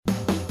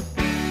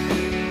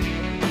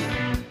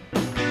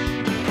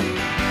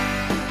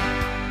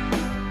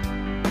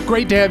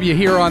Great to have you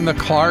here on the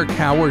Clark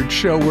Howard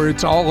Show, where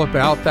it's all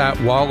about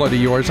that wallet of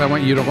yours. I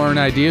want you to learn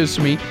ideas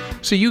from me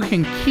so you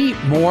can keep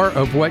more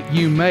of what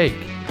you make.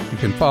 You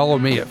can follow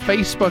me at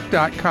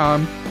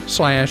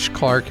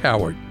facebook.com/Clark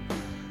Howard.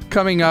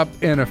 Coming up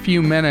in a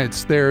few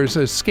minutes, there's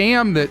a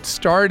scam that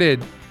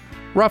started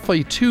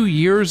roughly 2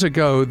 years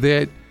ago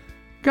that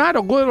got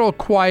a little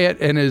quiet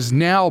and is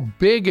now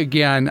big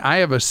again. I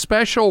have a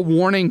special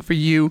warning for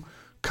you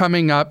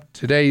coming up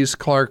today's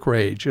Clark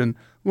Rage. And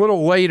a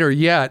little later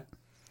yet,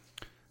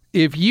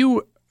 if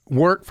you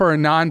work for a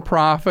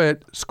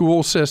nonprofit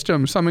school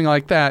system, something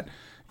like that,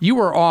 you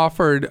were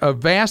offered a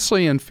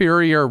vastly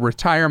inferior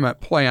retirement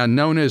plan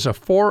known as a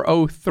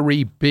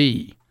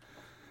 403B.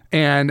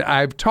 And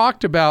I've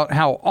talked about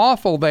how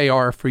awful they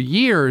are for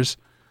years,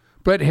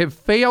 but have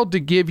failed to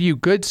give you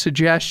good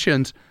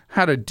suggestions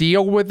how to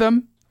deal with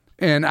them.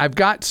 And I've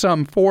got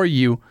some for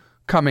you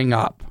coming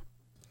up.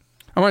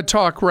 I want to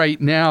talk right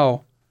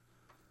now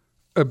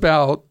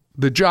about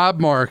the job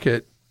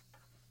market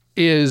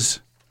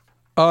is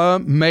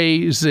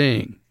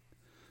amazing.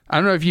 I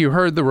don't know if you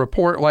heard the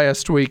report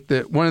last week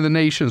that one of the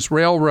nation's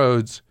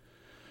railroads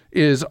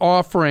is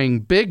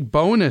offering big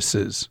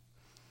bonuses.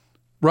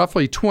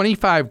 Roughly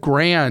 25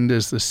 grand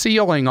is the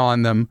ceiling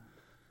on them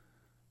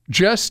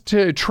just to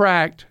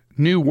attract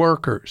new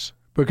workers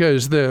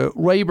because the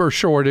labor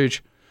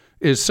shortage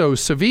is so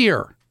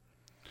severe.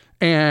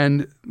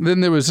 And then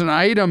there was an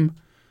item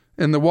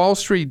in the Wall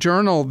Street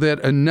Journal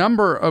that a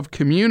number of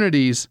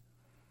communities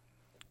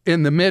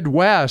in the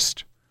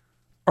Midwest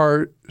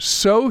are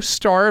so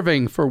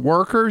starving for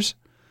workers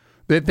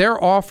that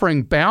they're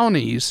offering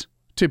bounties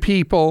to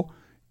people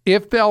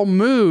if they'll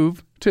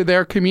move to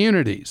their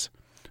communities.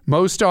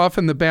 Most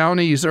often the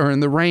bounties are in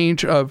the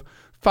range of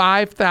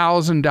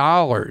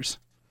 $5,000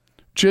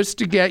 just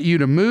to get you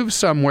to move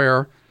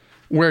somewhere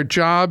where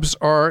jobs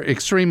are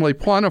extremely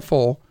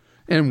plentiful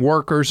and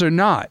workers are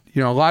not.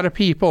 You know, a lot of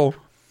people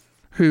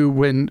who,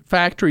 when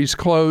factories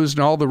closed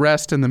and all the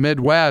rest in the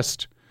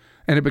Midwest,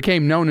 and it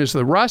became known as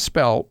the Rust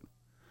Belt,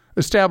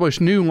 established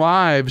new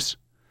lives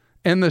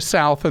in the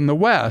South and the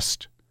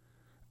West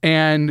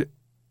and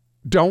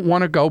don't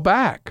want to go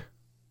back.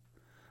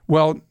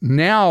 Well,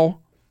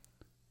 now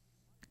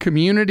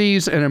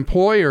communities and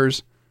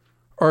employers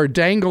are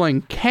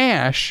dangling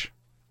cash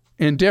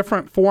in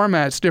different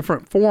formats,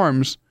 different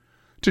forms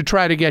to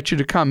try to get you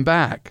to come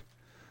back.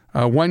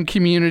 One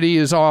community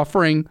is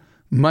offering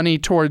money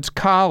towards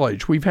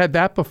college. We've had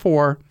that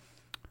before.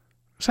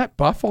 Was that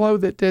Buffalo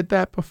that did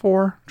that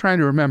before? I'm trying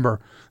to remember.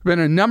 There have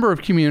been a number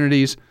of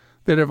communities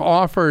that have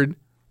offered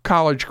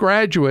college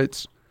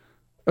graduates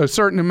a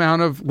certain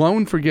amount of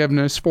loan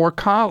forgiveness for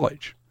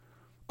college.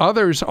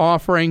 Others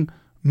offering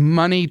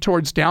money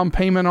towards down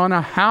payment on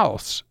a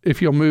house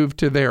if you'll move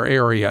to their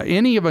area.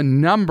 Any of a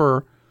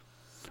number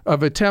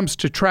of attempts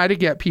to try to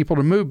get people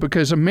to move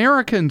because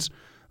Americans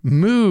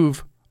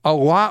move a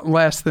lot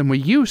less than we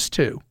used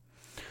to.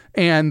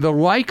 And the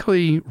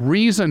likely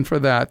reason for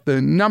that, the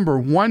number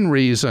one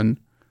reason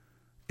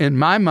in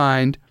my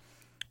mind,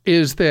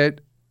 is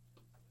that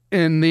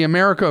in the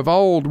America of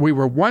old, we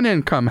were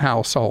one-income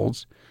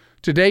households.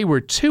 Today, we're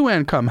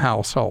two-income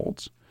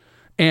households.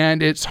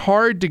 And it's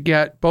hard to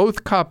get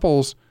both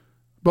couples,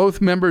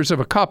 both members of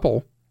a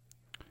couple,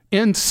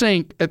 in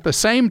sync at the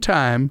same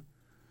time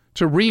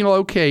to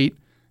relocate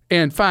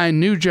and find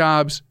new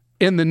jobs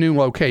in the new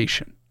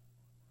location.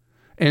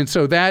 And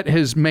so that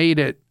has made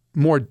it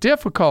more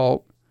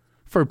difficult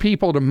for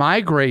people to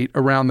migrate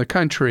around the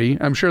country.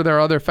 I'm sure there are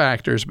other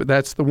factors, but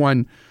that's the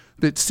one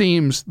that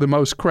seems the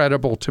most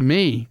credible to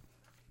me.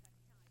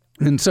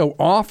 And so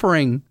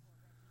offering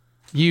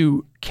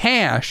you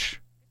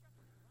cash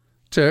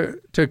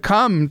to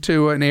come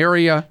to an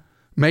area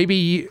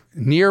maybe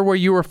near where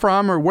you were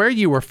from or where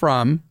you were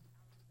from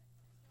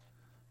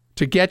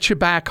to get you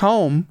back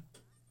home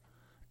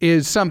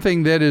is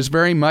something that is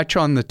very much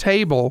on the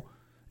table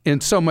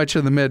in so much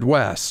of the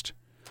Midwest.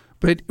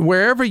 But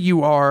wherever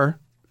you are,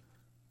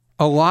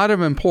 a lot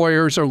of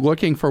employers are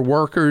looking for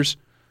workers.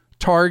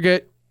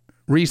 Target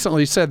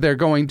recently said they're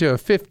going to a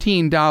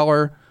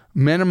 $15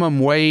 minimum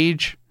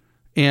wage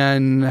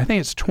in, I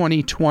think it's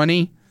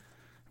 2020.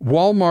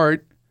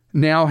 Walmart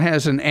now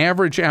has an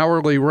average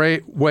hourly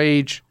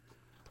wage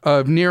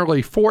of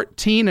nearly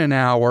 $14 an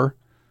hour.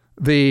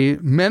 The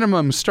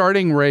minimum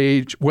starting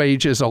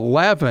wage is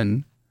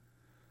 $11.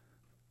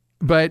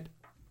 But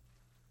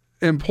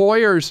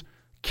employers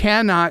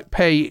cannot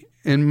pay,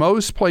 in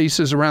most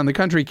places around the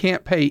country,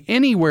 can't pay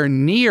anywhere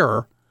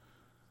near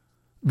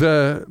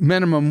the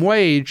minimum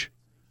wage,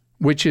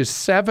 which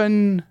is I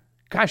don't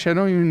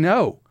even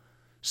know.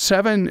 Is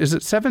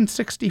it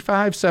 $7.65,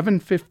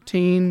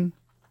 $7.15,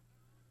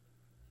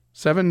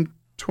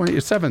 $7.20,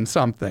 it's $7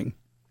 something.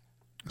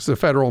 It's the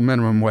federal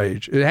minimum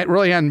wage. It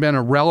really hadn't been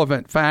a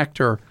relevant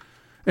factor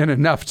in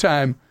enough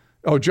time.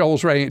 Oh,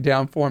 Joel's writing it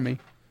down for me.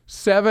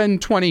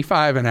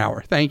 $7.25 an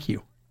hour. Thank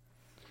you.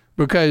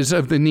 Because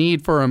of the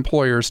need for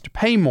employers to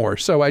pay more.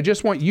 So I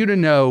just want you to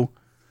know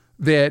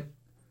that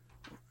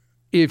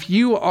if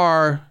you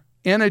are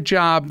in a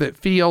job that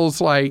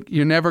feels like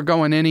you're never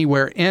going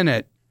anywhere in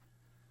it,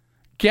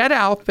 get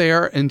out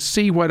there and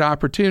see what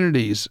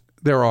opportunities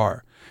there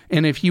are.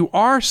 And if you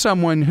are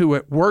someone who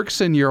it works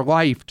in your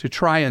life to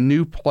try a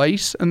new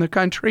place in the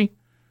country,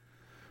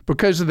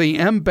 because of the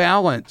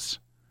imbalance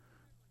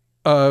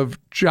of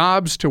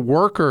jobs to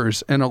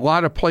workers in a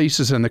lot of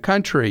places in the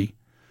country,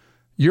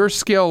 your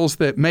skills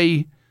that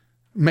may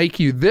make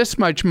you this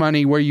much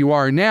money where you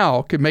are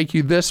now could make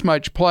you this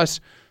much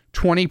plus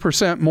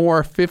 20%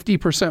 more,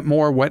 50%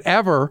 more,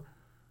 whatever,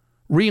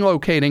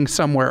 relocating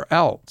somewhere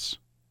else.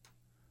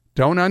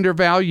 Don't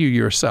undervalue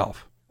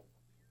yourself.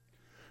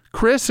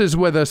 Chris is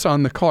with us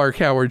on the Clark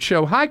Howard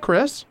Show. Hi,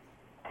 Chris.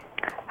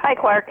 Hi,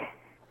 Clark.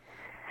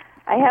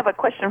 I have a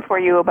question for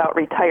you about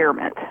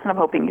retirement, and I'm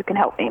hoping you can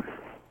help me.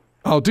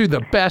 I'll do the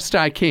best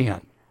I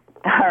can.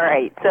 All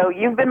right. So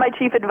you've been my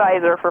chief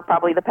advisor for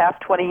probably the past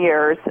 20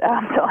 years, so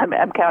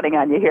I'm counting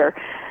on you here.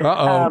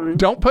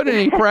 Don't put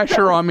any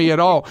pressure on me at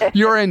all.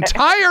 Your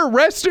entire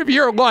rest of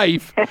your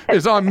life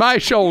is on my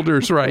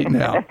shoulders right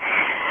now.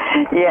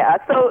 Yeah.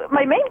 So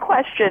my main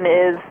question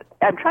is,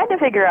 I'm trying to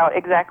figure out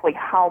exactly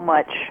how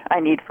much I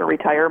need for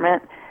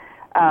retirement.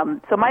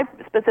 So my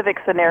specific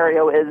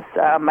scenario is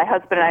my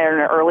husband and I are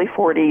in our early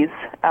 40s.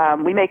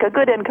 We make a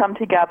good income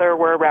together.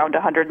 We're around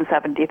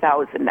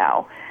 $170,000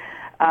 now.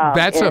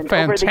 That's a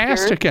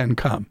fantastic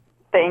income.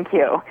 Thank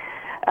you.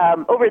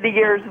 Over the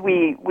years,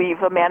 we've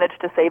managed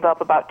to save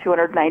up about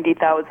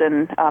 $290,000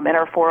 in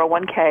our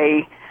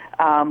 401k.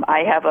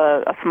 I have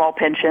a small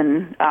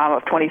pension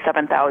of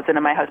 $27,000,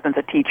 and my husband's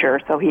a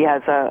teacher, so he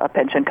has a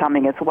pension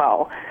coming as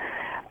well.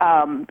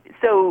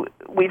 So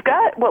we've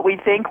got what we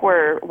think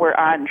we're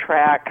on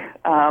track,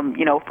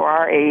 for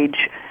our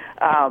age,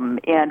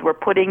 and we're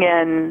putting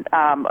in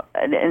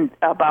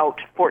about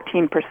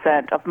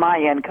 14% of my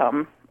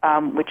income,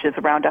 which is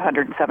around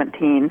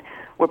 117.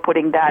 We're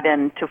putting that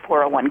into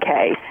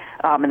 401k,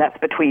 and that's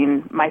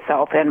between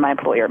myself and my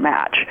employer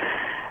match.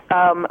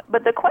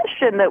 But the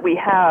question that we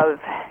have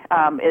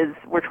is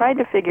we're trying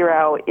to figure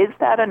out, is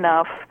that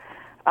enough?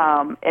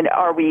 And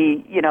are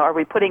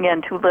we putting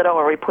in too little?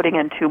 Or are we putting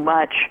in too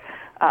much?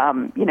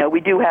 We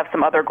do have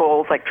some other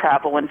goals like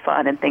travel and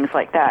fun and things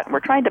like that. And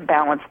we're trying to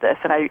balance this.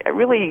 And I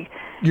really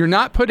You're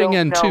not putting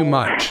in too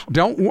much.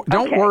 Don't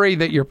worry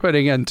that you're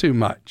putting in too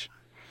much.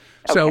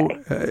 Okay.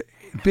 So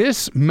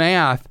this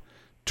math,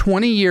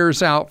 20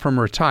 years out from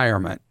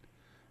retirement,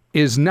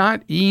 is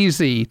not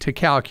easy to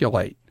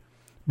calculate.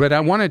 But I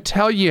want to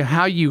tell you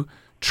how you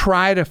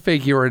try to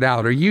figure it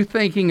out. Are you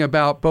thinking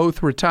about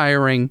both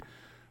retiring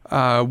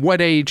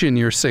what age in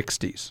your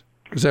 60s?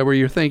 Is that where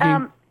you're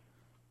thinking?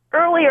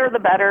 Earlier the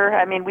better.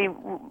 I mean,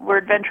 we're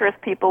adventurous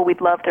people.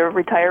 We'd love to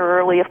retire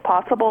early if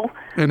possible.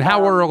 And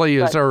how early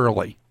is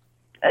early?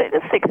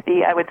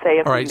 60, I would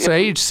say. All right, so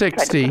age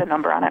 60. Try to put a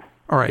number on it.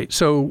 All right,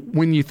 so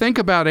when you think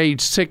about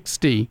age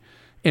 60,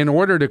 in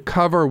order to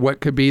cover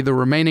what could be the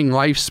remaining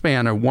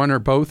lifespan of one or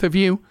both of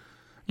you,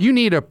 you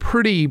need a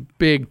pretty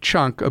big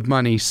chunk of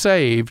money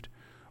saved,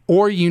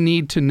 or you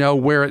need to know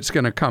where it's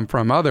going to come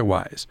from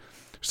otherwise.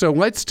 So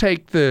let's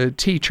take the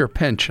teacher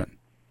pension.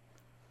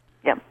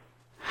 Yep.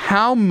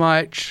 How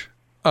much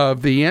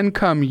of the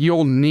income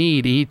you'll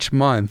need each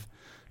month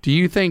do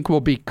you think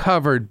will be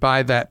covered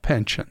by that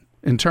pension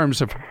in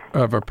terms of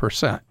a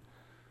percent?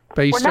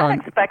 We're not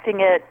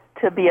expecting it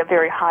to be a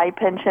very high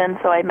pension,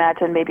 so I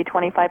imagine maybe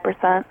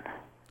 25%.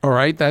 All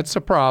right, that's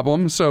a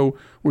problem. So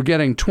we're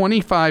getting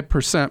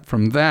 25%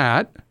 from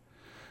that.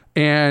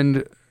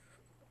 And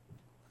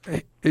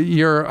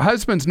your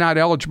husband's not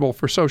eligible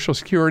for Social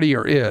Security,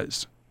 or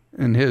is?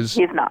 He's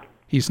not.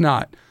 He's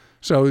not.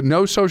 So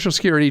no Social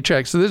Security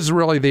checks. So this is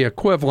really the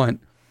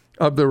equivalent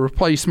of the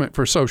replacement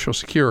for Social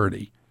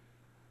Security,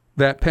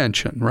 that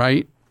pension,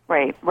 right?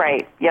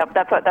 Right. Yep,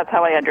 that's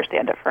how I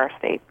understand it for our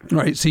state.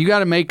 Right. So you got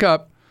to make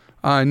up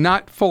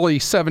not fully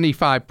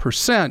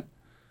 75%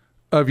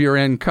 of your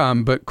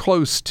income, but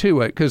close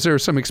to it, because there are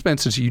some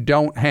expenses you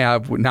don't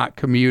have with not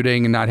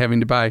commuting and not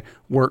having to buy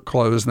work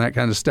clothes and that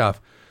kind of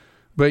stuff.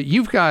 But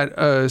you've got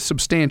a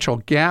substantial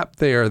gap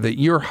there that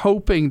you're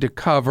hoping to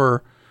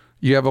cover.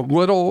 You have a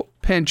little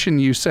pension.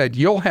 You said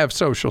you'll have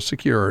Social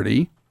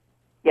Security.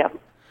 Yep.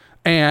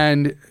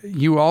 And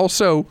you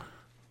also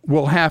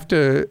will have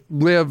to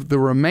live the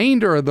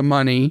remainder of the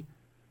money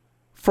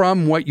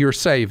from what you're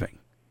saving.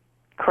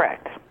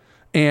 Correct.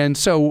 And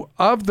so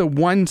of the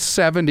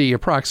 $170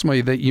 approximately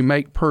that you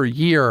make per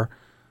year,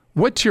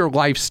 what's your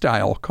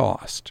lifestyle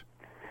cost?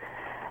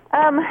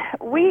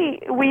 We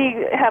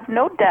have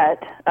no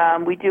debt.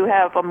 We do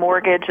have a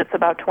mortgage. It's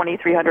about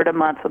 $2,300 a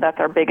month, so that's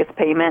our biggest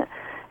payment.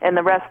 And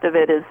the rest of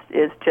it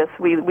is just,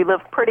 we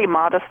live pretty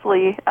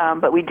modestly,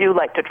 but we do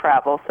like to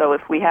travel. So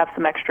if we have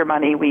some extra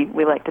money, we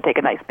like to take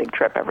a nice big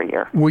trip every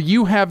year. Will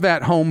you have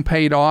that home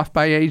paid off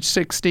by age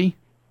 60?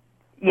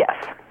 Yes.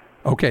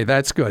 Okay,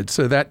 that's good.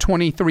 So that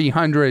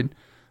 $2,300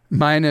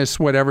 minus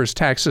whatever's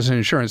taxes and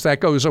insurance, that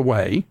goes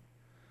away.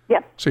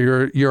 Yep. So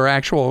your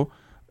actual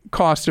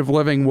cost of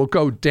living will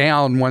go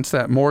down once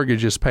that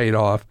mortgage is paid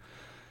off.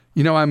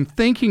 You know, I'm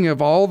thinking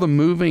of all the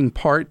moving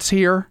parts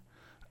here.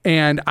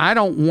 And I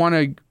don't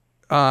want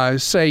to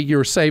say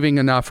you're saving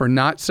enough or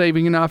not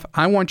saving enough.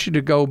 I want you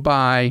to go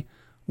buy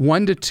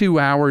 1 to 2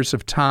 hours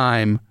of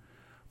time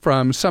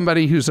from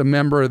somebody who's a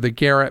member of the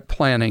Garrett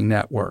Planning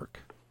Network.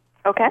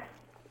 Okay.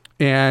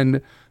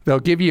 And they'll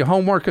give you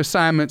homework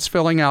assignments,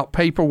 filling out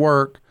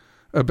paperwork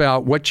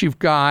about what you've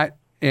got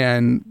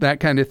and that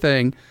kind of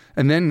thing,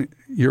 and then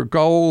your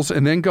goals,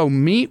 and then go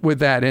meet with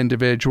that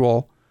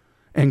individual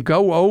and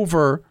go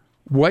over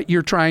what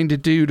you're trying to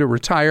do to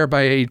retire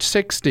by age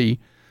 60,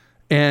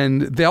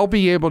 and they'll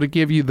be able to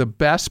give you the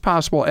best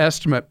possible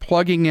estimate,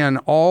 plugging in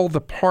all the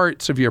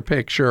parts of your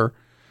picture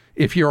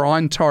if you're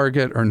on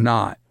target or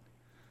not.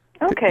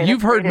 Okay.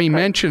 You've heard me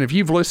mention, if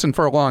you've listened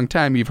for a long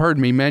time, you've heard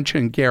me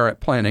mention Garrett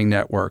Planning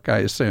Network, I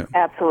assume.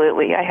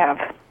 Absolutely, I have.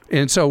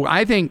 And so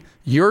I think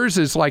yours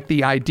is like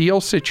the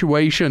ideal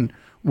situation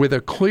with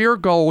a clear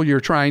goal you're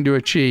trying to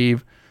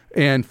achieve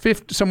and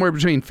somewhere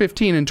between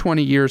 15 and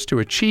 20 years to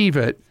achieve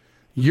it.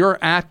 You're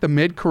at the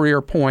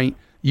mid-career point.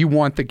 You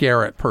want the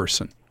Garrett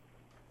person.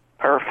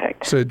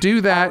 Perfect. So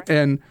do that,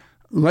 and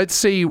let's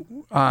see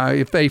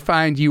if they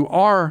find you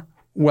are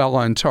well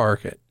on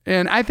target.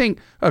 And I think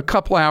a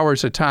couple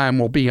hours of time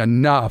will be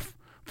enough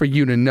for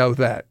you to know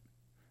that.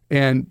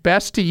 And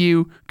best to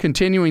you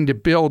continuing to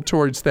build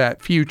towards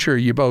that future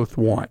you both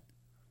want.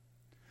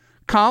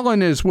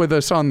 Colin is with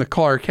us on the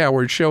Clark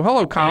Howard Show.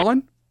 Hello,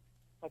 Colin.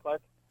 Hi,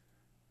 Clark.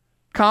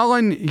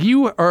 Colin,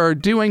 you are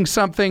doing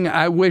something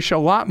I wish a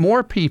lot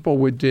more people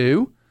would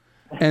do,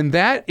 and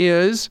that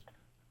is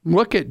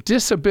look at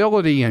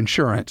disability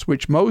insurance,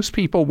 which most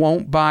people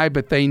won't buy,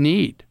 but they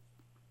need.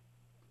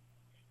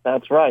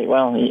 That's right.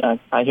 Well,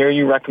 I hear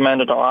you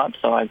recommend it a lot,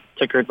 so I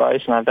took your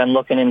advice, and I've been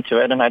looking into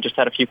it, and I just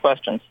had a few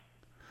questions.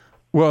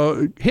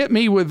 Well, hit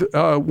me with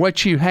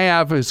what you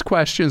have as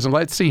questions, and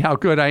let's see how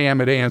good I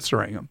am at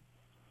answering them.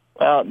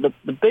 Well,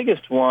 the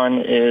biggest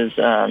one is,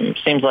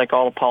 seems like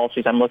all the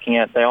policies I'm looking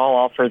at, they all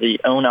offer the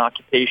own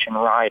occupation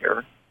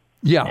rider.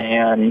 Yeah.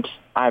 And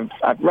I've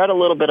read a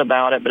little bit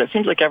about it, but it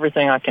seems like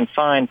everything I can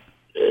find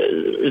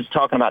is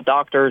talking about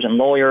doctors and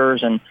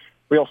lawyers and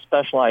real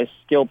specialized,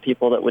 skilled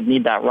people that would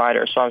need that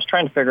rider. So I was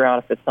trying to figure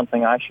out if it's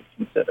something I should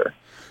consider.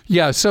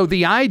 Yeah, so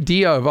the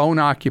idea of own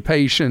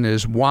occupation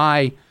is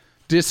why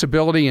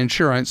disability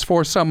insurance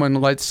for someone,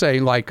 let's say,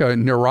 like a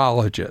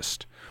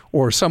neurologist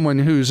or someone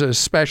who's a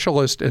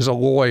specialist as a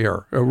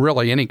lawyer, or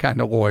really any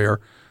kind of lawyer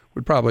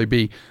would probably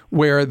be,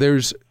 where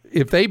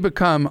if they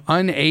become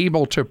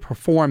unable to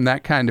perform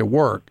that kind of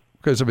work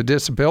because of a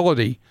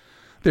disability,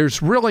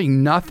 there's really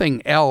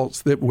nothing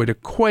else that would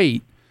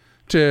equate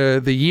to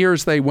the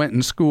years they went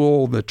in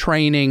school, the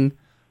training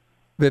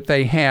that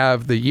they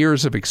have, the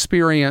years of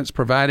experience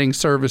providing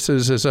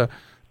services as a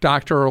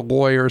doctor or a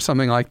lawyer or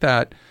something like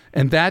that.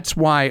 And that's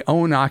why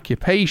own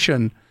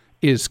occupation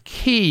is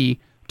key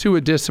to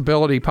a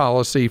disability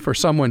policy for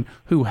someone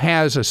who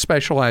has a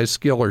specialized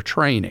skill or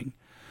training.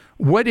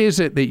 What is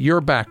it that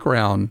your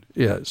background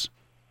is?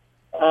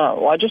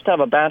 Well, I just have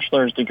a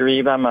bachelor's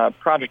degree, but I'm a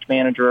project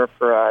manager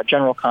for a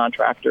general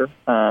contractor.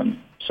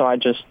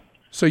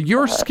 So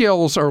your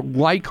skills are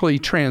likely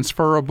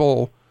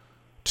transferable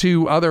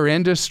to other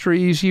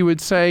industries, you would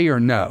say,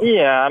 or no?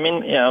 Yeah, I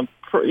mean,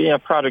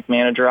 project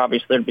manager,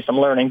 obviously there'd be some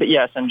learning, but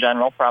yes, in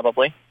general,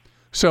 probably.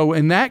 So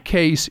in that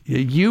case,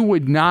 you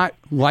would not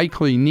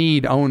likely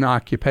need own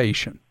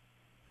occupation.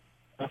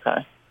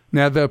 Okay.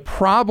 Now, the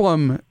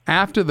problem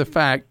after the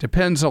fact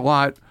depends a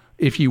lot,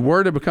 if you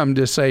were to become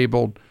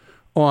disabled,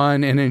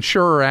 on an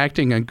insurer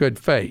acting in good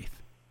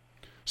faith.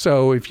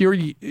 So if you're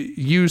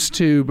used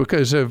to,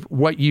 because of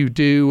what you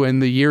do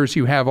and the years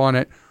you have on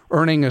it,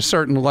 earning a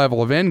certain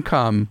level of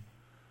income,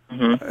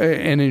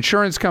 an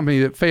insurance company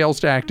that fails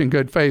to act in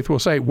good faith will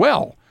say,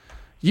 well,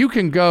 you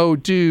can go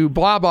do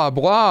blah, blah,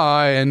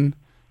 blah, and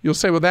you'll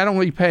say, well, that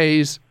only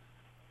pays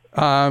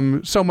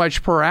so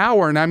much per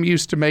hour, and I'm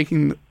used to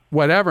making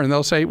whatever. And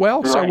they'll say,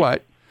 well, so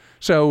what?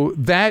 So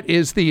that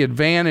is the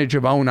advantage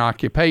of own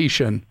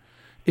occupation,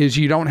 is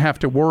you don't have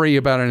to worry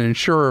about an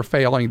insurer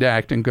failing to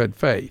act in good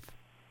faith.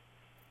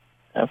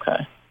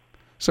 Okay.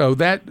 So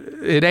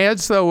it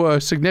adds, though, a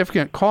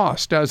significant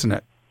cost, doesn't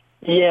it?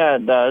 Yeah,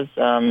 it does.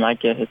 I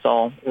guess it's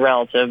all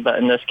relative, but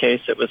in this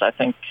case, it was, I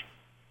think,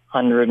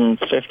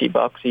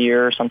 $150 a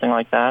year or something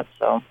like that.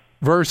 So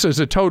versus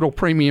a total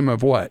premium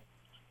of what?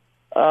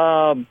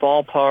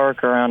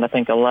 Ballpark around, I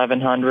think,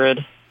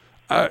 $1,100.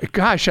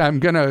 Gosh, I'm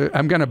gonna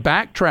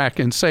backtrack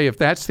and say if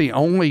that's the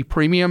only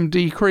premium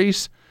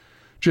decrease,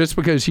 just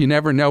because you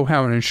never know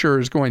how an insurer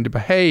is going to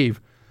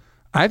behave,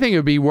 I think it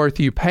would be worth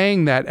you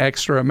paying that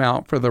extra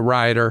amount for the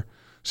rider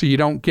so you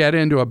don't get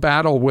into a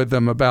battle with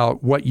them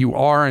about what you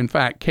are, in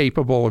fact,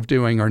 capable of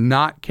doing or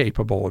not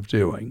capable of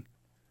doing.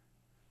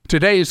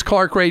 Today's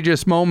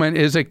Clark-rageous moment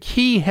is a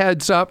key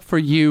heads up for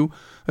you.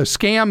 A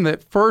scam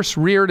that first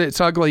reared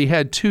its ugly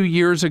head 2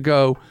 years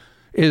ago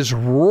is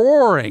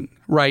roaring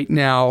right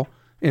now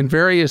in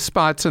various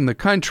spots in the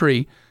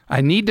country.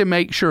 I need to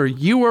make sure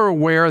you are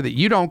aware that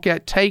you don't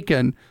get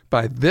taken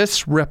by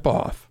this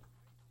ripoff.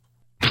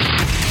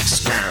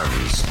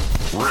 Scams,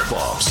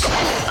 Rip-offs.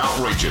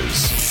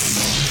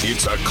 Outrages.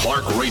 It's a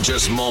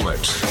Clark-rageous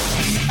moment.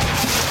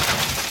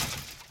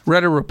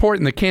 Read a report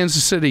in the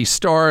Kansas City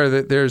Star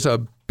that there's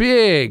a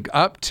big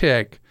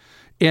uptick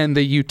in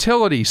the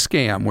utility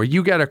scam where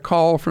you get a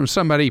call from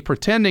somebody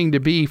pretending to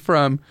be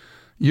from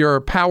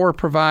your power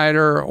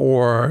provider,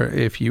 or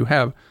if you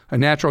have a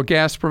natural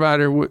gas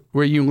provider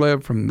where you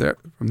live, from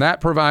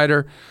that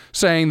provider,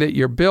 saying that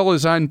your bill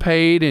is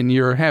unpaid and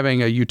you're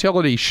having a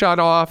utility shut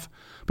off,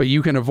 but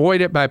you can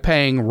avoid it by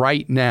paying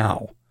right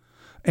now.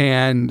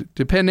 And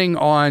depending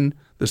on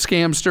the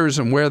scamsters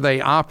and where they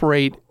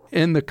operate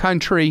in the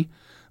country,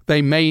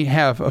 they may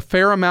have a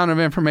fair amount of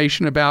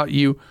information about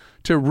you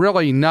to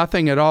really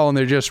nothing at all, and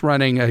they're just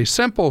running a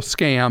simple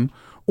scam,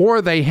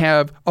 or they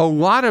have a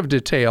lot of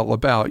detail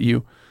about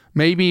you,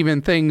 maybe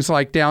even things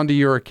like down to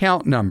your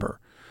account number.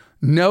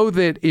 Know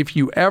that if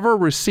you ever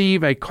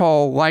receive a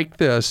call like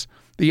this,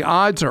 the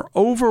odds are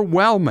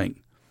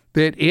overwhelming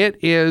that it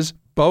is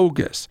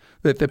bogus,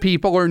 that the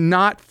people are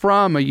not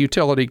from a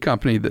utility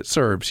company that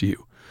serves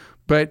you.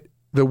 But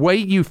the way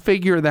you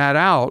figure that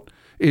out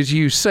is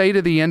you say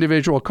to the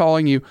individual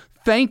calling you,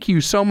 "Thank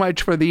you so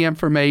much for the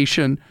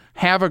information.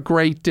 Have a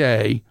great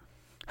day."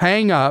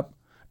 Hang up,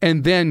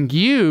 and then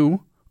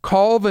you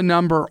call the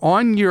number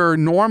on your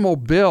normal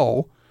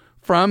bill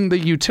from the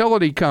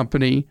utility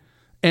company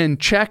and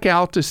check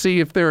out to see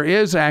if there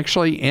is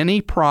actually any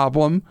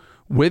problem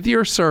with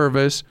your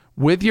service,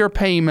 with your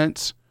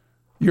payments,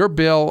 your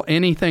bill,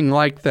 anything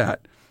like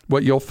that.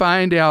 What you'll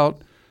find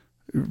out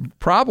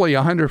probably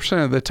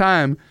 100% of the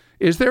time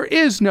is there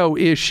is no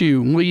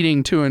issue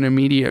leading to an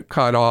immediate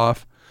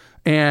cutoff,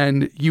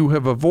 and you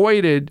have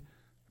avoided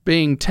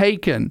being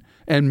taken.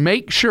 And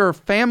make sure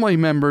family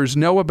members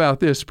know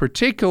about this,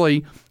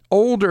 particularly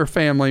older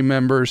family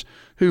members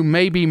who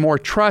may be more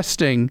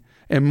trusting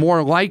and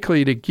more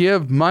likely to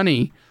give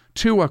money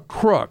to a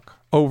crook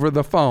over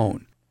the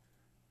phone.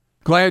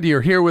 Glad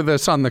you're here with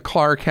us on the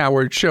Clark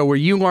Howard Show, where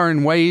you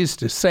learn ways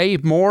to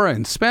save more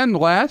and spend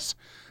less,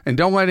 and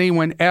don't let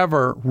anyone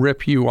ever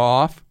rip you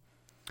off.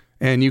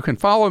 And you can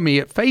follow me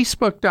at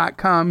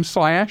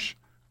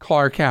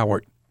facebook.com/Clark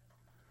Howard.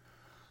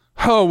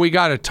 Oh, we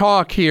got to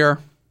talk here.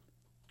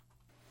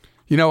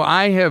 You know,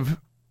 I have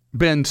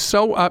been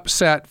so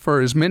upset for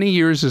as many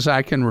years as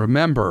I can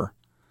remember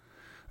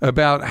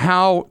about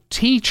how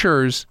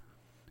teachers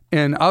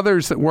and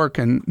others that work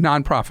in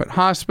nonprofit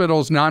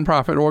hospitals,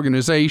 nonprofit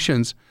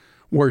organizations,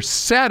 were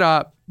set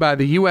up by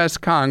the U.S.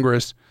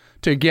 Congress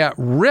to get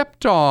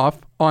ripped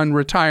off on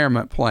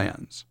retirement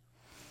plans.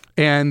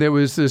 And there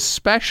was this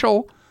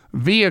special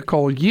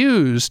vehicle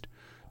used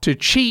to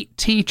cheat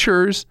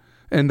teachers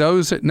and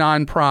those at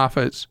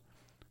nonprofits,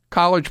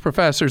 college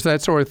professors,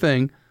 that sort of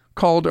thing,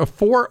 called a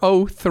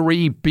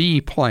 403B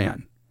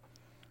plan,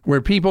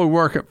 where people who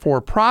work at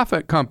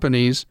for-profit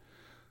companies,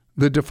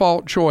 the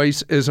default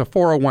choice is a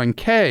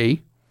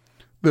 401k.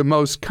 The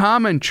most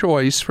common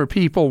choice for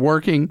people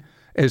working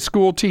as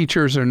school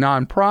teachers or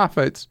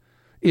nonprofits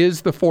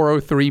is the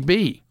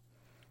 403B,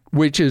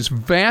 which is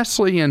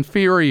vastly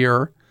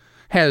inferior,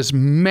 has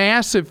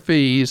massive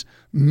fees,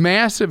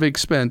 massive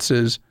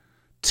expenses,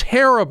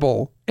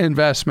 terrible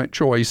investment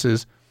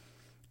choices,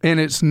 and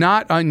it's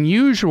not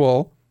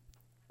unusual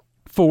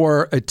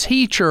for a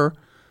teacher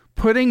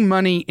putting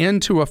money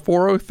into a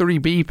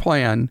 403B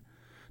plan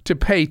to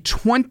pay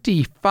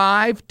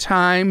 25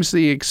 times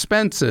the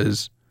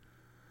expenses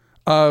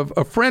of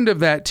a friend of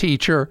that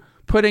teacher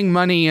putting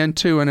money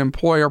into an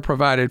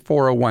employer-provided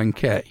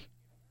 401k.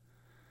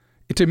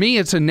 To me,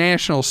 it's a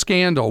national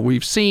scandal.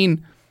 We've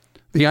seen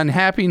the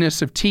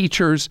unhappiness of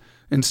teachers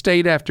in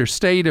state after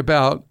state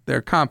about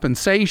their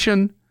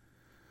compensation.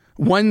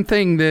 One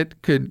thing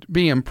that could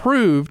be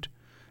improved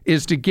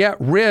is to get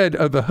rid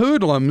of the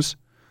hoodlums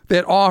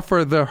that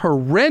offer the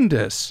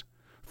horrendous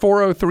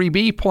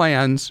 403B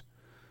plans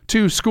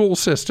to school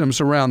systems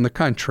around the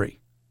country.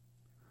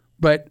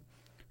 But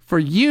for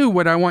you,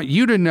 what I want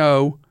you to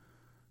know,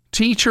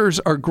 teachers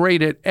are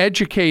great at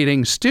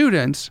educating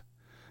students.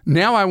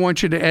 Now I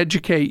want you to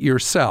educate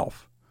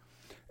yourself.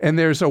 And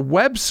there's a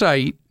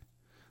website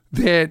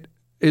that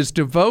is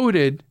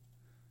devoted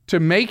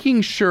to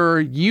making sure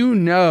you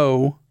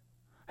know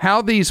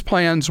how these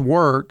plans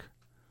work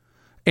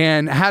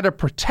and how to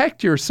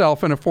protect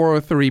yourself in a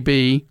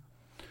 403B,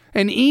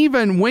 and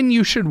even when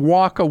you should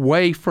walk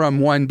away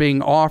from one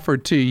being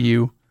offered to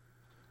you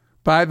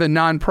by the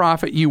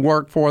nonprofit you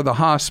work for, the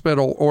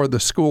hospital, or the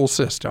school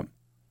system.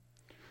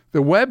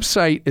 The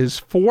website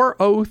is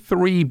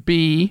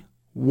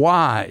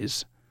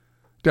 403bwise,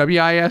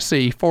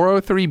 W-I-S-E,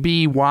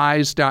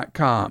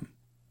 403bwise.com.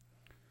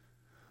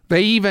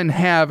 They even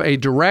have a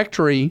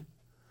directory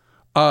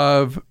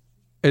of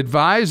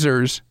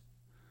advisors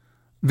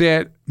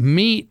that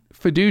meet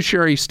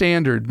fiduciary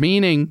standard,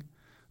 meaning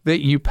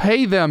that you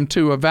pay them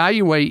to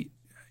evaluate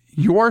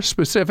your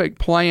specific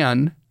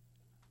plan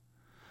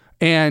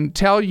and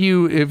tell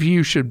you if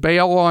you should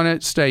bail on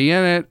it, stay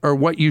in it, or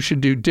what you should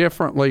do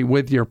differently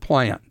with your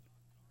plan.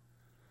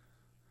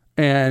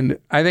 And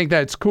I think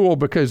that's cool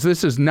because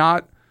this is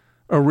not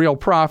a real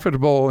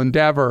profitable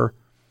endeavor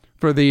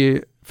for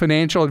the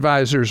financial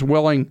advisors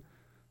willing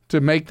to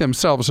make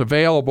themselves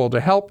available to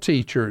help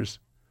teachers,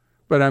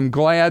 but I'm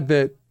glad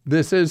that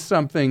this is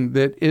something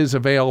that is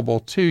available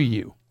to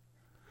you.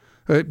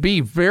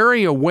 Be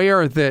very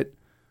aware that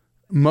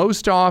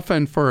most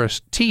often for a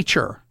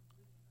teacher,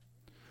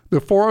 the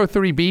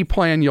 403B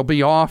plan you'll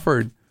be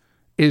offered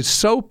is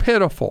so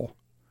pitiful,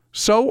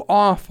 so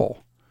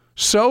awful,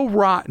 so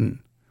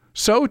rotten,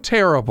 so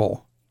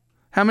terrible.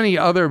 How many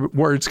other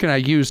words can I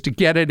use to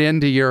get it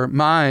into your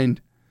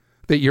mind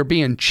that you're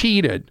being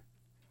cheated?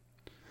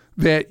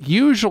 That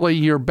usually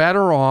you're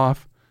better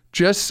off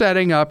just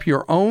setting up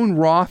your own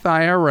Roth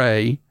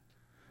IRA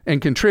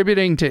and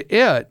contributing to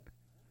it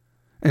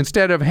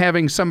instead of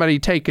having somebody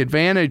take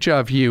advantage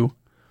of you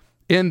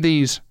in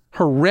these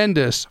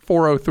horrendous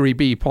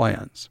 403B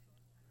plans.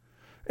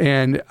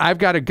 And I've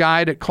got a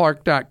guide at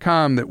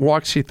clark.com that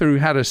walks you through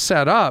how to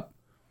set up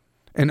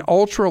an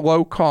ultra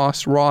low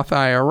cost Roth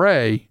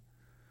IRA,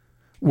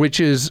 which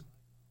is,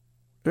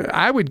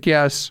 I would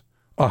guess,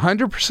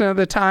 100% of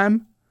the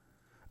time,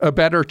 a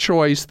better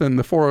choice than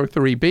the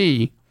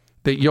 403B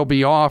that you'll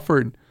be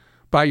offered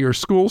by your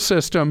school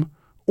system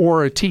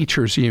or a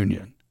teachers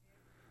union.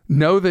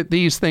 Know that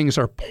these things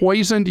are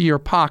poison to your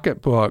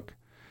pocketbook,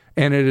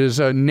 and it is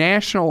a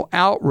national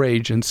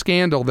outrage and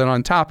scandal that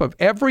on top of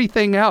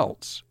everything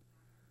else,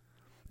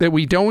 that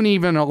we don't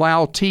even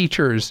allow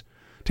teachers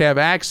to have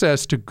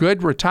access to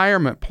good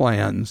retirement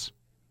plans,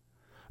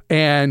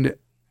 and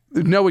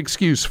no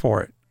excuse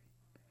for it.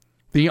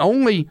 The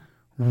only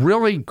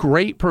really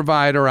great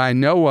provider I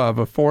know of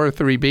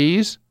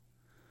 403Bs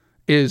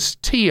is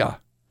TIAA,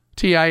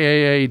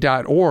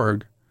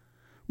 TIAA.org,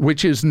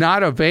 which is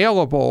not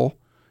available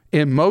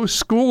in most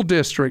school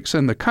districts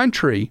in the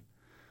country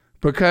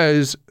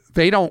because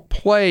they don't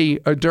play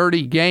a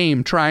dirty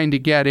game trying to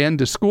get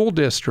into school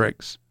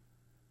districts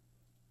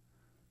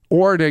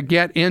or to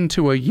get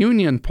into a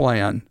union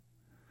plan.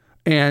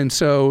 And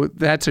so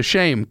that's a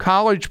shame.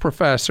 College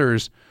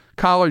professors,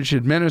 college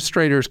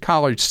administrators,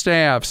 college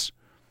staffs,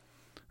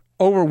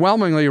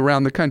 overwhelmingly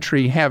around the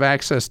country have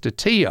access to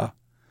TIA,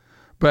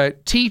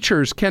 but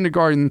teachers,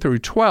 kindergarten through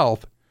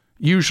 12th,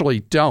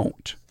 usually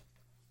don't.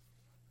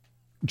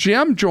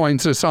 Jim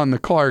joins us on the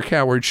Clark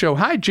Howard Show.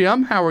 Hi,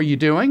 Jim. How are you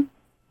doing?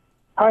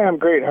 Hi, I'm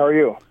great. How are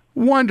you?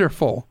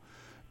 Wonderful.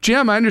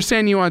 Jim, I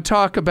understand you want to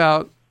talk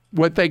about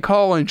what they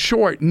call in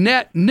short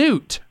net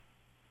newt.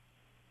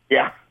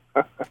 Yeah.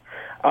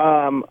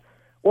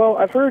 Well,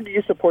 I've heard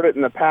you support it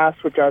in the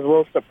past, which I was a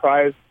little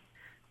surprised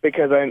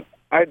because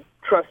I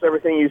trust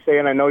everything you say,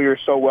 and I know you're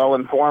so well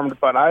informed,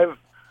 but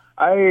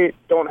I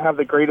don't have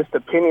the greatest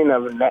opinion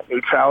of net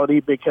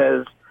neutrality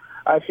because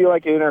I feel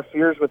like it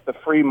interferes with the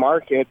free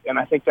market, and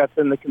I think that's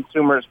in the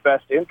consumer's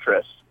best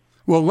interest.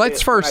 Well,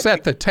 let's first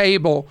set the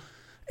table,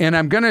 and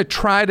I'm going to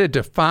try to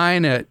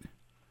define it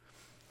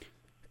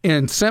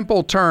in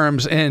simple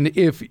terms, and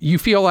if you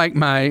feel like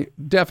my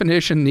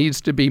definition needs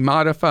to be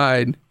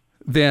modified,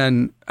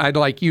 then I'd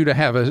like you to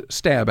have a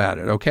stab at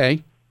it,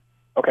 okay?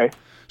 Okay.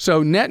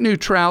 So net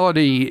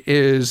neutrality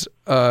is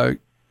it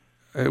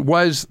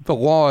was the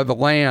law of the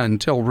land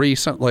until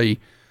recently,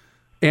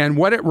 and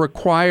what it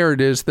required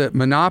is that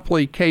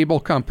monopoly cable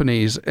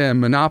companies and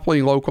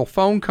monopoly local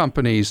phone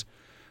companies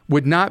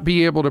would not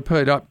be able to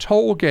put up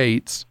toll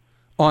gates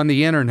on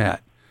the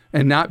internet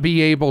and not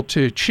be able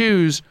to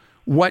choose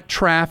what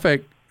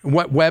traffic,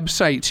 what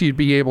websites you'd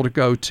be able to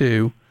go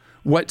to,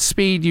 what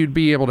speed you'd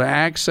be able to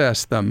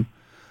access them,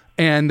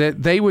 and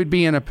that they would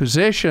be in a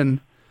position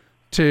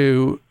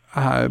to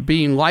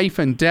being life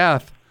and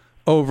death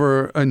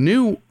over a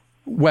new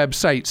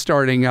website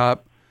starting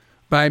up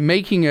by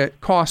making it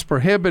cost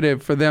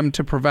prohibitive for them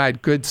to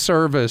provide good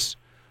service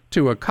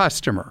to a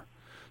customer.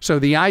 So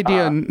the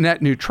idea of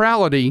net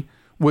neutrality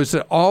was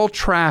that all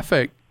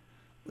traffic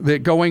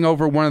that going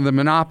over one of the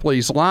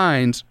monopoly's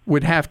lines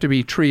would have to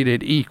be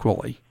treated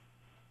equally.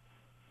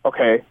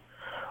 Okay.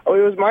 Oh,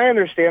 it was my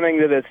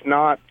understanding that it's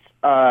not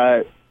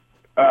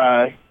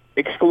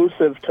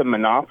exclusive to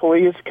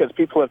monopolies because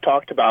people have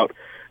talked about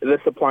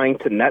this applying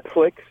to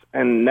Netflix,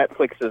 and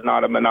Netflix is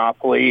not a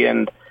monopoly.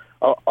 And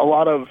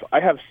I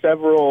have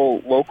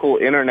several local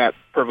internet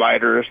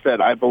providers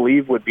that I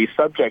believe would be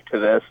subject to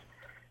this.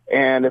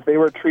 And if they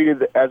were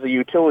treated as a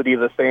utility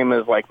the same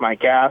as like my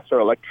gas or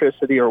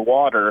electricity or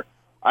water,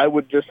 I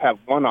would just have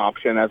one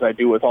option as I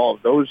do with all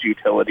of those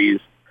utilities.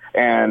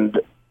 And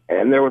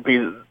there would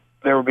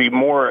be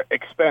more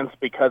expense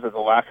because of the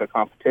lack of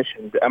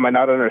competition. Am I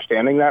not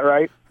understanding that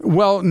right?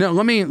 Well, no,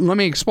 let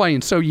me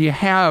explain. So you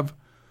have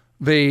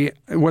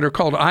what are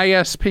called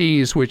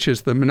ISPs, which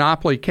is the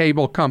monopoly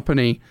cable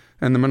company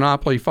and the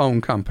monopoly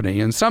phone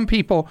company. And some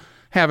people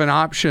have an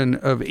option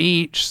of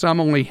each. Some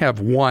only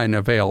have one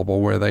available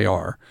where they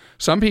are.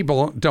 Some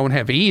people don't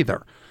have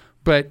either.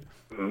 But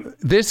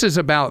this is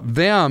about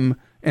them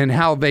and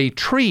how they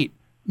treat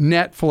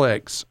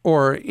Netflix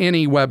or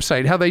any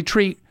website, how they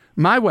treat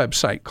my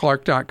website,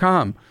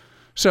 clark.com.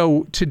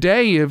 So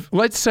today, if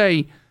let's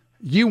say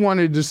you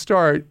wanted to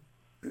start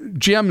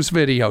Jim's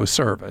video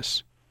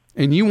service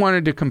and you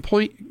wanted to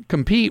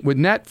compete with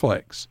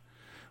Netflix,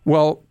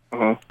 well,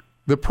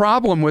 The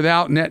problem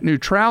without net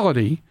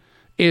neutrality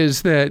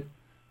is that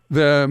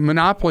the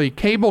monopoly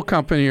cable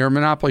company or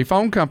monopoly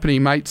phone company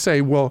might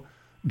say, well,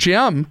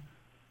 Jim,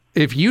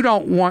 if you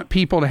don't want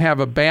people to have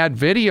a bad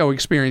video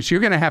experience, you're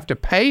going to have to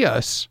pay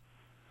us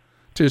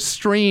to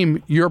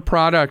stream your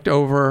product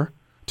over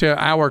to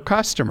our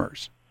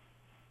customers.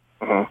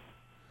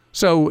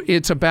 So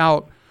it's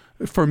about,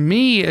 for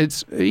me,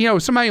 it's,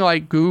 somebody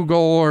like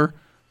Google or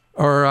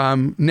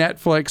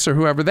Netflix or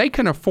whoever, they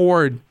can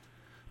afford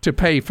to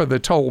pay for the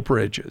toll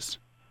bridges,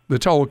 the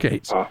toll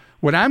gates.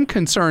 What I'm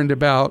concerned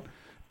about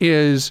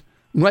is,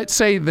 let's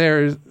say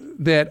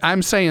that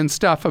I'm saying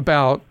stuff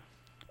about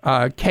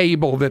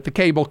cable that the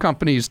cable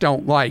companies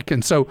don't like,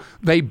 and so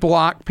they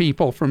block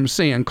people from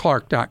seeing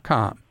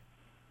Clark.com,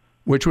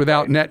 which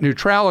without net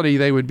neutrality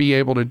they would be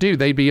able to do.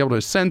 They'd be able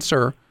to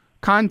censor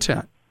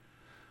content.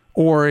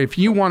 Or if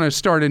you want to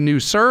start a new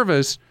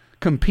service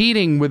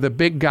competing with a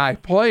big guy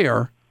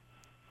player,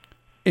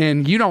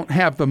 and you don't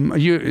have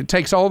it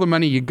takes all the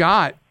money you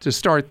got to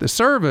start the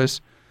service,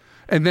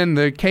 and then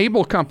the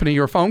cable company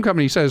or phone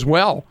company says,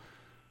 well,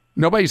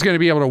 nobody's going to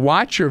be able to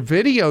watch your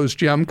videos,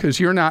 Jim, because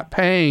you're not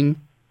paying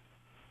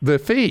the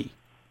fee.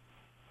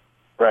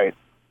 Right.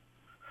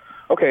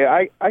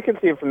 Okay, I can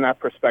see it from that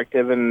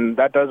perspective, and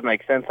that does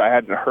make sense. I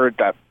hadn't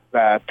heard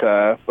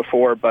that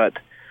before, but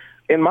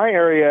in my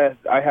area,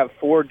 I have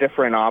 4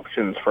 different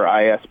options for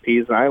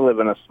ISPs, and I live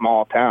in a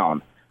small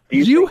town.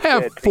 You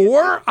have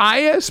 4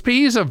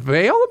 ISPs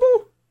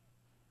available?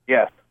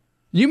 Yes.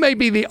 You may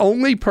be the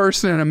only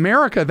person in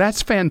America.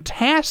 That's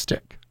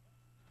fantastic.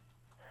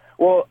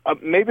 Well,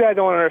 maybe I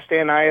don't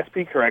understand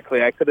ISP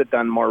correctly. I could have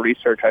done more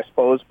research, I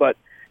suppose. But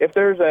if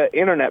there's an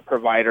internet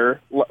provider,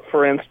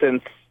 for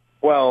instance,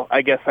 well,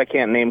 I guess I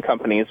can't name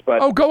companies,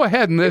 but... Oh, go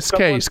ahead in this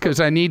case,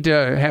 because I need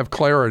to have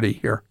clarity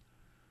here.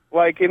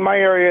 Like in my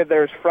area,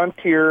 there's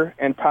Frontier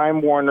and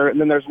Time Warner, and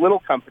then there's little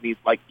companies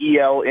like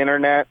EL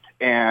Internet,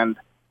 and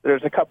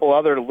there's a couple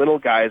other little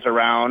guys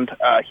around.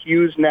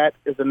 HughesNet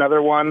is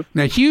another one.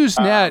 Now,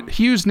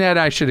 HughesNet,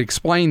 I should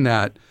explain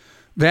that.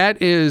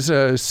 That is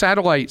a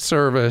satellite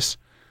service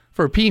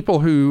for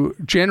people who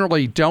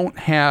generally don't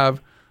have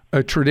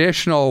a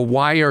traditional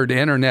wired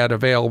internet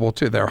available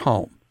to their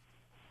home.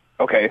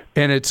 Okay.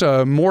 And it's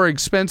a more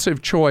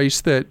expensive choice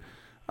that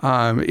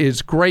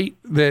is great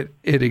that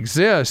it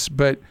exists,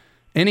 but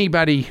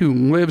anybody who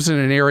lives in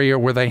an area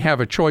where they have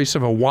a choice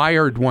of a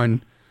wired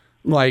one,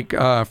 like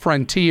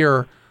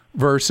Frontier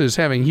versus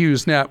having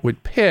HughesNet,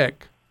 would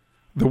pick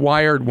the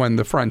wired one,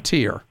 the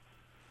Frontier.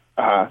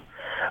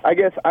 I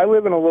guess I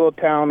live in a little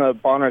town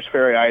of Bonners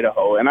Ferry,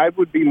 Idaho, and I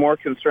would be more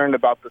concerned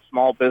about the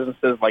small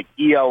businesses like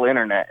EL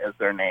Internet is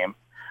their name.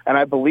 And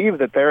I believe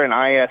that they're an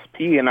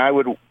ISP, and I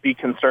would be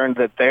concerned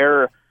that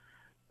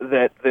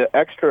the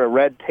extra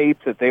red tape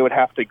that they would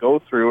have to go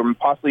through, and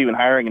possibly even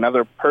hiring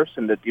another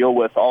person to deal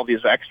with all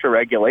these extra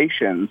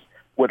regulations,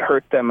 would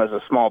hurt them as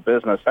a small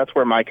business. That's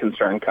where my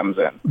concern comes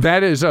in.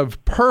 That is a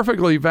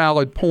perfectly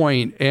valid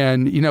point.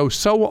 And,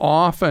 so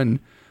often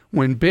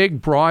when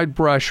big broad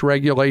brush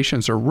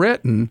regulations are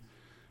written,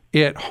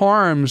 it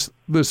harms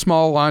the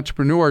small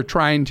entrepreneur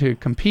trying to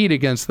compete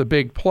against the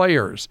big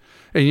players.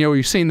 And,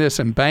 we've seen this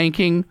in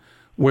banking,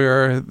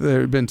 where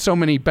there have been so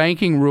many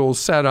banking rules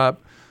set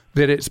up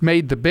that it's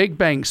made the big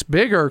banks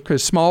bigger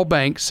because small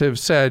banks have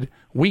said,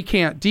 we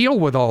can't deal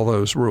with all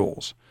those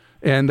rules.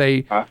 And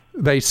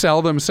they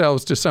sell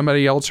themselves to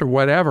somebody else or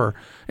whatever.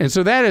 And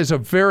so that is a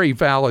very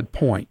valid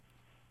point.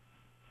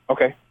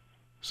 Okay.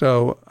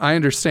 So I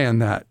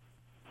understand that.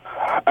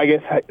 I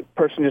guess a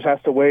person just has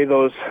to weigh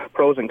those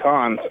pros and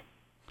cons.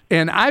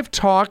 And I've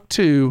talked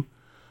to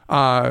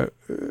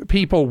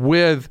people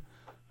with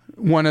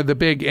one of the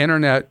big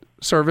internet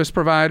service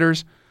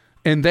providers,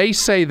 and they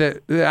say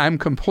that I'm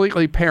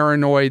completely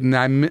paranoid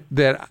and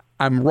that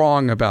I'm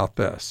wrong about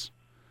this,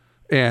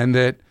 and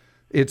that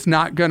it's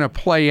not going to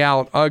play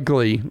out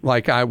ugly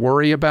like I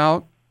worry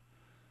about.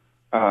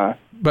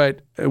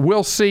 But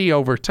we'll see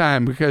over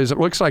time, because it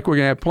looks like we're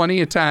going to have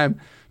plenty of time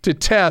to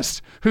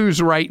test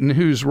who's right and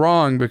who's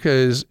wrong,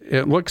 because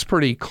it looks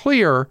pretty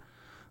clear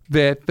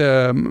that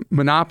the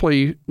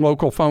monopoly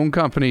local phone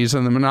companies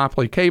and the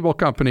monopoly cable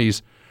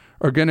companies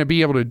are going to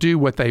be able to do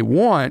what they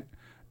want,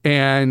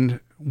 and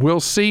we'll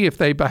see if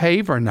they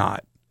behave or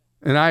not.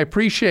 And I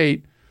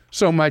appreciate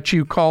so much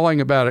you calling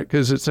about it,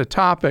 because it's a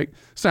topic.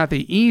 It's not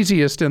the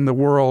easiest in the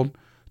world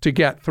to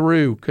get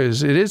through,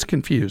 because it is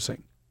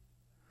confusing.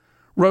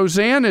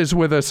 Roseanne is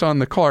with us on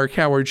the Clark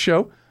Howard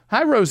Show.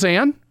 Hi,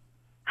 Roseanne.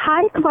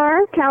 Hi,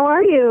 Clark. How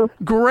are you?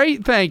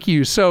 Great, thank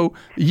you. So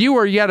you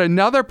are yet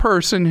another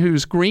person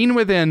who's green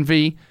with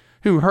envy,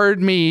 who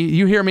heard me.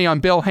 You hear me on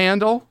Bill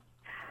Handel?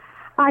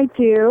 I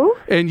do.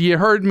 And you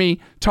heard me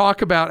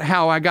talk about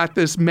how I got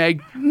this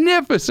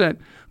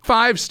magnificent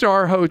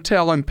 5-star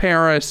hotel in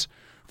Paris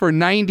for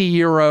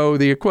 €90,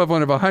 the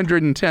equivalent of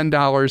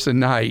 $110 a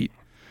night.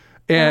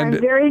 And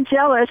I'm very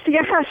jealous,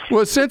 yes.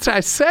 Well, since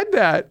I said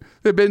that,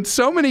 there have been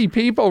so many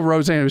people,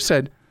 Roseanne, who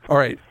said, all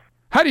right,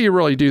 how do you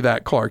really do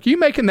that, Clark? You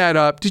making that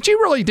up? Did you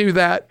really do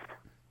that?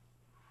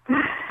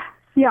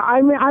 Yeah,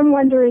 I'm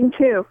wondering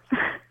too.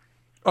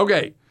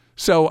 Okay,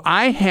 so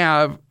I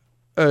have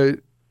a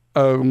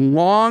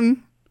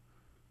long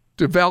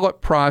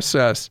developed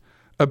process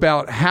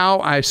about how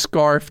I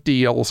scarf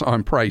deals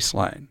on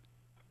Priceline.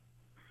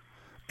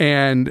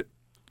 And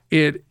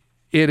it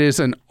is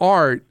an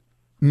art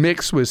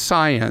mixed with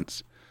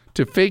science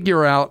to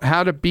figure out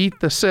how to beat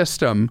the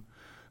system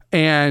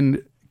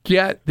and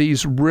get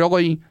these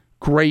really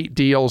great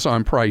deals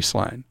on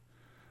Priceline.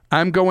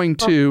 I'm going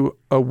to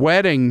a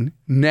wedding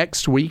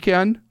next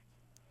weekend,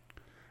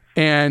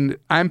 and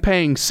I'm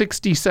paying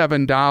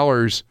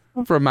 $67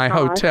 for my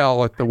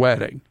hotel at the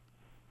wedding.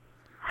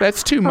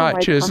 That's too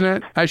much, isn't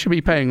it? I should be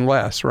paying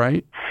less,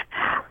 right?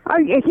 Oh,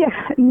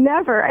 yeah,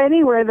 never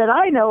anywhere that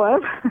I know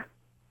of.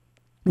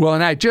 Well,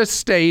 and I just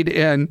stayed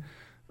in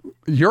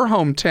your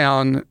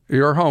hometown,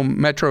 your home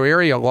metro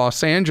area,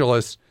 Los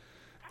Angeles,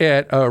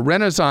 at a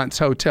Renaissance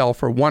Hotel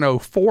for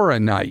 $104 a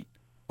night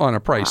on a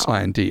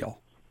Priceline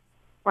deal.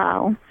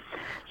 Wow.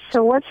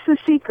 So what's the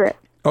secret?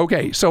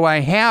 Okay, so I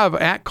have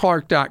at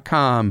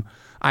Clark.com,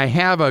 I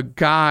have a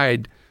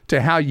guide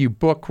to how you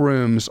book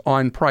rooms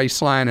on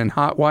Priceline and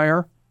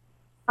Hotwire.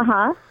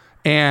 Uh-huh.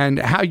 And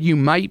how you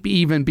might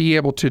even be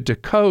able to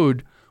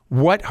decode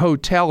what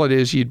hotel it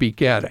is you'd be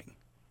getting.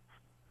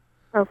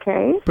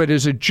 Okay. But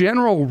as a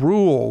general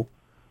rule,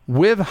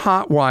 with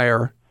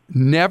Hotwire,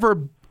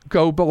 never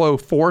go below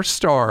 4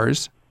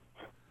 stars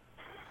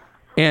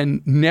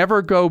and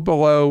never go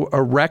below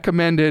a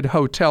recommended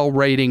hotel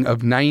rating of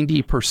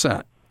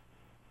 90%.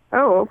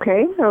 Oh,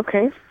 okay.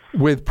 Okay.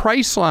 With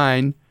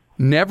Priceline,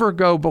 never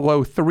go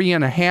below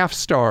 3.5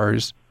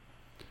 stars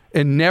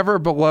and never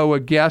below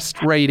a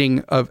guest rating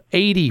of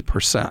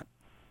 80%.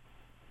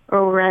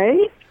 All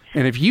right.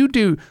 And if you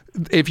do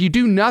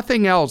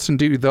nothing else and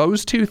do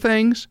those two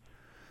things,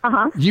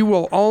 you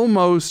will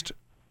almost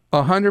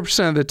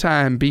 100% of the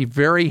time be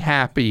very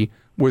happy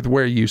with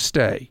where you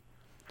stay.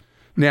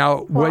 Now,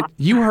 what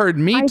you heard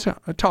me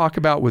talk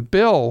about with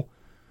Bill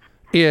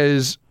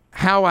is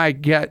how I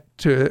get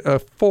to a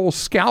full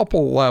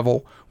scalpel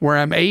level where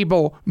I'm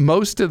able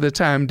most of the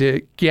time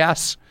to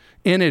guess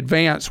in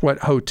advance what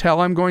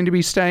hotel I'm going to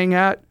be staying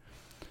at.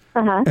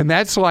 And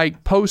that's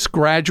like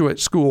postgraduate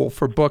school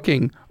for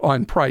booking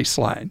on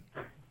Priceline.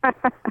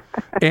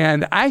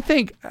 And I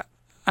think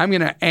I'm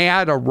going to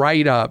add a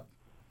write-up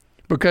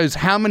because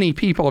how many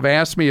people have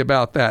asked me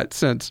about that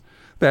since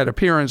that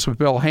appearance with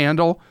Bill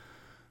Handel?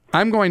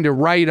 I'm going to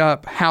write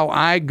up how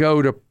I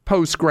go to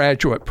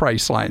postgraduate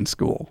Priceline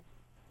school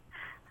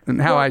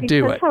and how I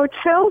do it.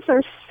 Hotels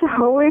are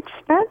so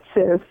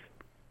expensive.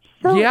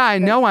 Yeah, I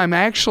know. I'm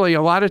actually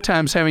a lot of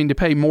times having to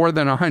pay more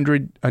than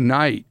 $100 a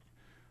night,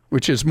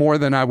 which is more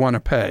than I want to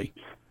pay.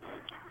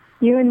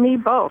 You and me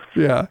both.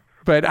 Yeah.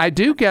 But I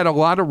do get a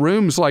lot of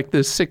rooms like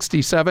this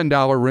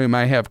 $67 room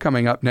I have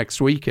coming up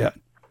next weekend.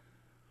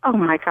 Oh,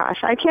 my gosh.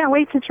 I can't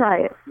wait to try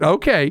it.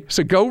 Okay.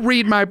 So go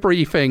read my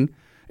briefing,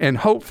 and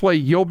hopefully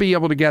you'll be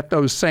able to get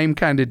those same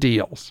kind of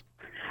deals.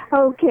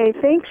 Okay.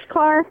 Thanks,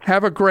 Clark.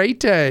 Have a great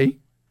day.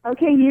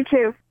 Okay, you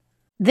too.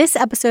 This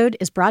episode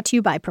is brought to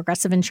you by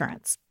Progressive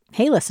Insurance.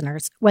 Hey,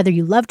 listeners, whether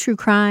you love true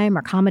crime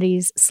or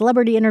comedies,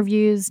 celebrity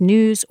interviews,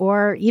 news,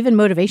 or even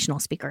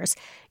motivational speakers,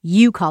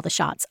 you call the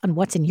shots on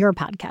what's in your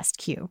podcast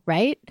queue,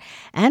 right?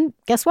 And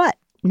guess what?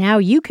 Now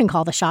you can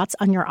call the shots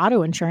on your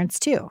auto insurance,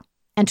 too.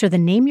 Enter the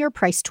Name Your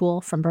Price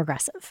tool from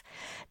Progressive.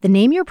 The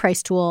Name Your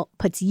Price tool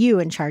puts you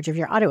in charge of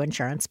your auto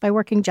insurance by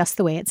working just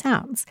the way it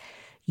sounds.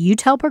 You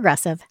tell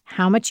Progressive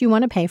how much you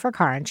want to pay for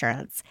car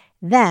insurance.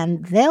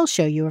 Then they'll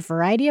show you a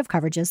variety of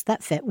coverages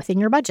that fit within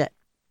your budget,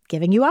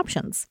 giving you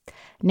options.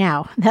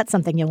 Now, that's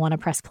something you'll want to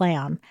press play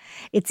on.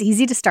 It's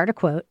easy to start a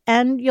quote,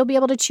 and you'll be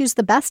able to choose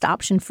the best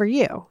option for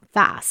you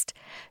fast.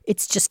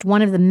 It's just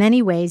one of the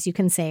many ways you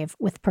can save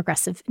with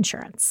Progressive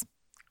Insurance.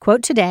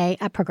 Quote today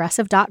at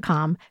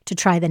Progressive.com to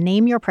try the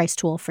Name Your Price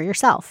tool for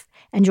yourself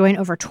and join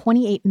over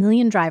 28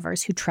 million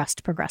drivers who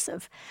trust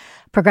Progressive.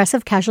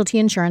 Progressive Casualty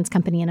Insurance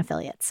Company and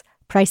Affiliates.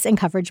 Price and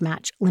coverage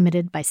match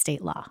limited by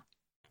state law.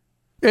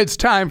 It's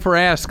time for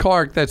Ask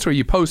Clark. That's where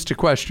you post a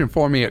question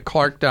for me at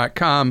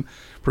Clark.com.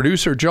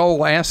 Producer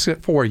Joel asks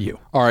it for you.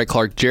 All right,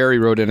 Clark. Jerry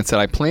wrote in and said,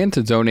 I plan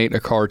to donate a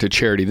car to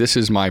charity. This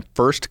is my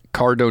first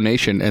car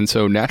donation, and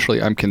so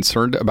naturally I'm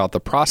concerned about the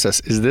process.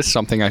 Is this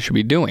something I should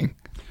be doing?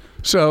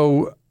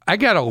 So I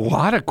got a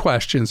lot of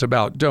questions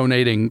about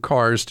donating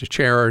cars to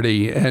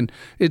charity, and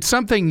it's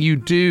something you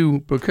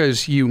do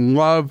because you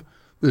love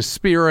the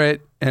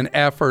spirit and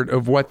effort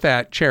of what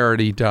that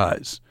charity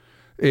does.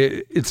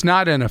 It's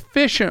not an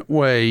efficient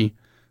way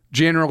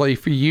generally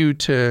for you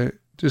to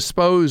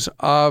dispose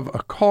of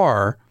a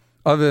car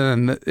other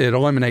than it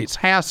eliminates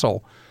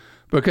hassle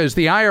because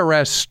the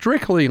IRS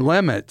strictly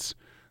limits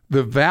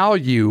the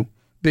value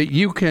that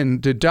you can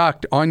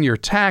deduct on your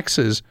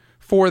taxes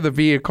for the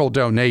vehicle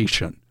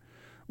donation.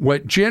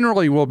 What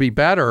generally will be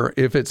better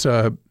if it's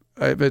a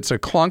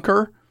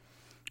clunker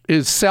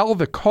is sell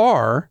the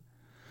car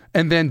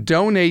and then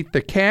donate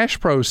the cash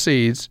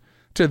proceeds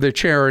to the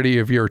charity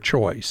of your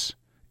choice.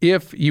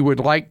 If you would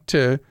like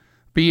to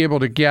be able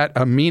to get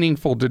a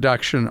meaningful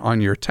deduction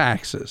on your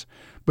taxes.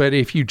 But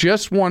if you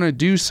just want to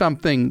do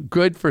something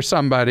good for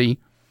somebody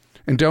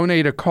and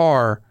donate a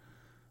car,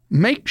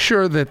 make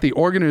sure that the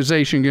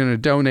organization you're going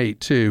to donate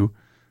to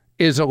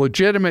is a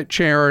legitimate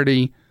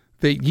charity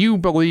that you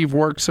believe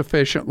works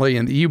efficiently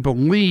and that you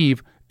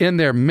believe in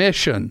their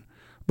mission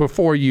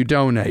before you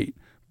donate.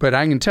 But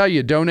I can tell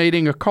you,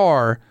 donating a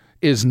car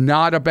is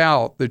not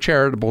about the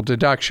charitable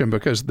deduction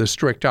because of the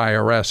strict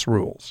IRS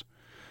rules.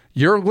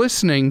 You're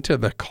listening to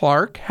The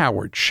Clark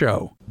Howard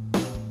Show.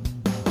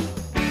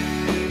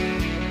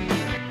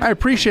 I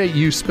appreciate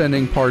you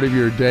spending part of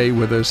your day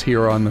with us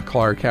here on The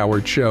Clark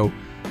Howard Show.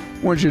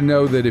 I want you to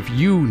know that if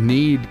you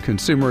need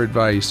consumer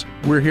advice,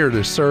 we're here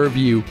to serve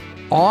you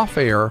off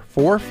air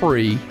for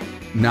free,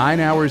 9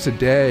 hours a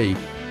day.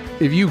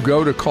 If you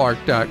go to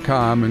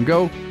clark.com and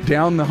go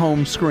down the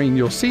home screen,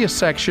 you'll see a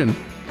section,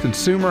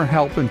 Consumer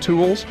Help and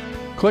Tools.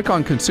 Click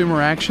on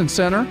Consumer Action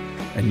Center,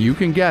 and you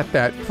can get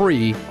that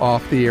free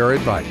off-the-air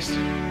advice.